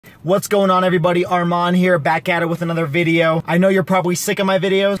What's going on, everybody? Armand here, back at it with another video. I know you're probably sick of my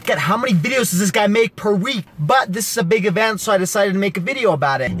videos. God, how many videos does this guy make per week? But this is a big event, so I decided to make a video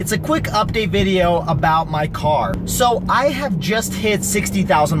about it. It's a quick update video about my car. So I have just hit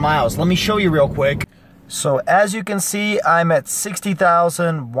 60,000 miles. Let me show you real quick. So as you can see, I'm at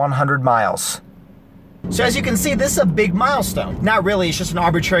 60,100 miles. So as you can see, this is a big milestone. Not really, it's just an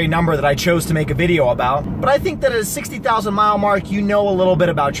arbitrary number that I chose to make a video about. But I think that at a 60,000 mile mark, you know a little bit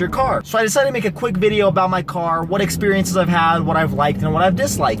about your car. So I decided to make a quick video about my car, what experiences I've had, what I've liked, and what I've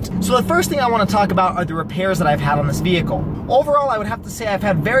disliked. So the first thing I want to talk about are the repairs that I've had on this vehicle. Overall, I would have to say I've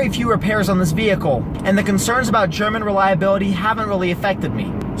had very few repairs on this vehicle, and the concerns about German reliability haven't really affected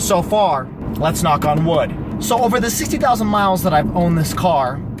me. So far, let's knock on wood. So over the 60,000 miles that I've owned this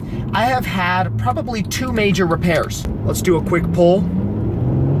car, I have had probably two major repairs. Let's do a quick pull.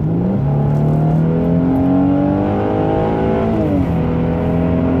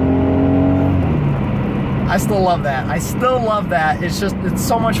 I still love that. I still love that. It's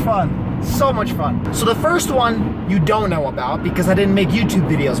so much fun. So much fun. So the first one you don't know about because I didn't make YouTube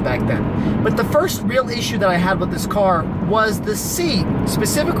videos back then. But the first real issue that I had with this car was the seat,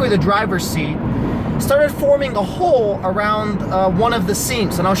 specifically the driver's seat, started forming a hole around one of the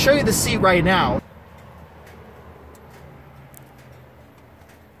seams, and I'll show you the seat right now.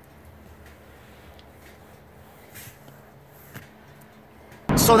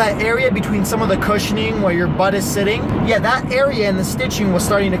 So that area between some of the cushioning where your butt is sitting, yeah, that area in the stitching was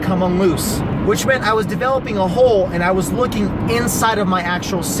starting to come unloose, which meant I was developing a hole and I was looking inside of my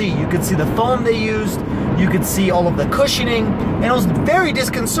actual seat. You could see the foam they used, you could see all of the cushioning, and it was very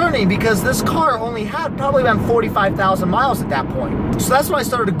disconcerting because this car only had probably around 45,000 miles at that point. So that's when I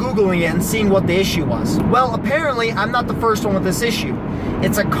started Googling it and seeing what the issue was. Well, apparently I'm not the first one with this issue.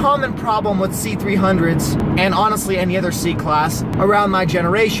 It's a common problem with C300s, and honestly any other C-Class, around my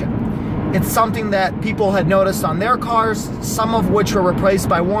generation. It's something that people had noticed on their cars, some of which were replaced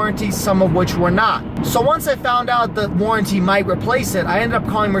by warranty, some of which were not. So once I found out that warranty might replace it, I ended up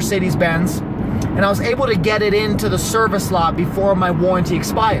calling Mercedes-Benz, and I was able to get it into the service lot before my warranty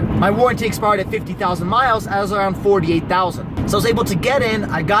expired. My warranty expired at 50,000 miles, I was around 48,000. So I was able to get in,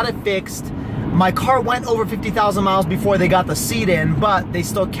 I got it fixed. My car went over 50,000 miles before they got the seat in, but they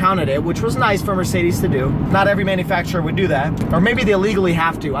still counted it, which was nice for Mercedes to do. Not every manufacturer would do that, or maybe they legally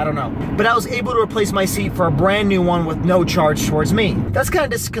have to, I don't know. But I was able to replace my seat for a brand new one with no charge towards me. That's kind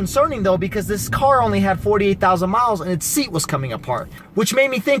of disconcerting though, because this car only had 48,000 miles and its seat was coming apart, which made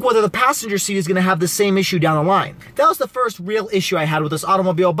me think whether the passenger seat is gonna have the same issue down the line. That was the first real issue I had with this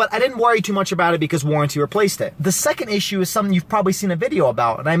automobile, but I didn't worry too much about it because warranty replaced it. The second issue is something you've probably seen a video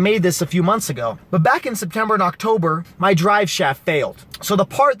about, and I made this a few months ago. But back in September and October, my drive shaft failed. So the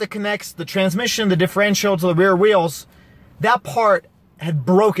part that connects the transmission, the differential to the rear wheels, that part had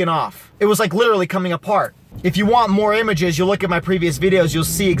broken off. It was like literally coming apart. If you want more images, you'll look at my previous videos, you'll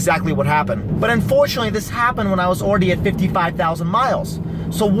see exactly what happened. But unfortunately, this happened when I was already at 55,000 miles.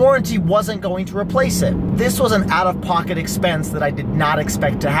 So warranty wasn't going to replace it. This was an out-of-pocket expense that I did not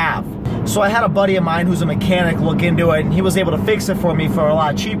expect to have. So I had a buddy of mine who's a mechanic look into it, and he was able to fix it for me for a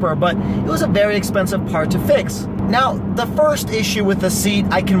lot cheaper, but it was a very expensive part to fix. Now, the first issue with the seat,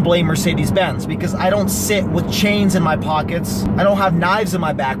 I can blame Mercedes-Benz because I don't sit with chains in my pockets. I don't have knives in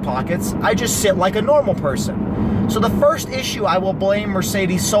my back pockets. I just sit like a normal person. So the first issue, I will blame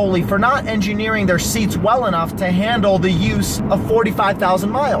Mercedes solely for not engineering their seats well enough to handle the use of 45,000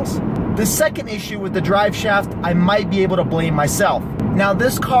 miles. The second issue with the drive shaft, I might be able to blame myself. Now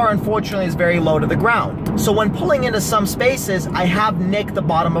this car unfortunately is very low to the ground. So when pulling into some spaces, I have nicked the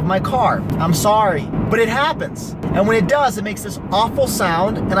bottom of my car. I'm sorry, but it happens. And when it does, it makes this awful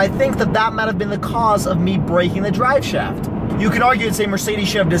sound, and I think that that might have been the cause of me breaking the drive shaft. You could argue and say Mercedes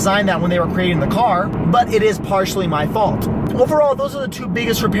should have designed that when they were creating the car, but it is partially my fault. Overall, those are the two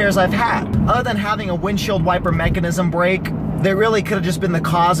biggest repairs I've had. Other than having a windshield wiper mechanism break, that really could have just been the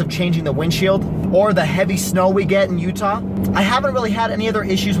cause of changing the windshield, or the heavy snow we get in Utah. I haven't really had any other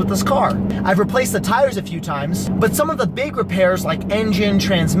issues with this car. I've replaced the tires a few times, but some of the big repairs like engine,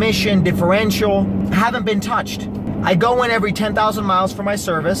 transmission, differential, haven't been touched. I go in every 10,000 miles for my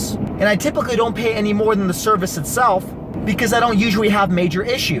service, and I typically don't pay any more than the service itself because I don't usually have major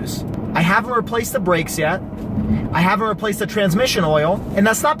issues. I haven't replaced the brakes yet. I haven't replaced the transmission oil, and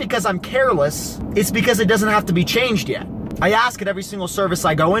that's not because I'm careless, it's because it doesn't have to be changed yet. I ask at every single service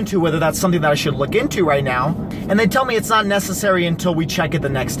I go into whether that's something that I should look into right now, and they tell me it's not necessary until we check it the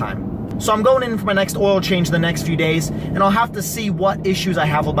next time. So I'm going in for my next oil change in the next few days, and I'll have to see what issues I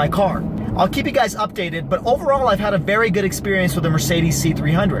have with my car. I'll keep you guys updated, but overall I've had a very good experience with the Mercedes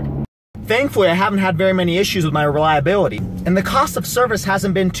C300. Thankfully, I haven't had very many issues with my reliability, and the cost of service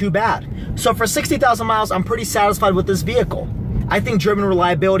hasn't been too bad. So for 60,000 miles, I'm pretty satisfied with this vehicle. I think German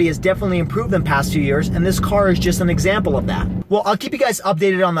reliability has definitely improved in the past few years, and this car is just an example of that. Well, I'll keep you guys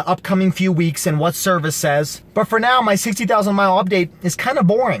updated on the upcoming few weeks and what service says, but for now, my 60,000 mile update is kind of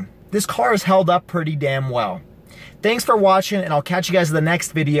boring. This car has held up pretty damn well. Thanks for watching, and I'll catch you guys in the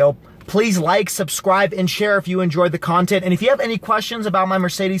next video. Please like, subscribe, and share if you enjoyed the content. And if you have any questions about my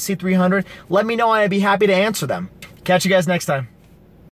Mercedes C300, let me know and I'd be happy to answer them. Catch you guys next time.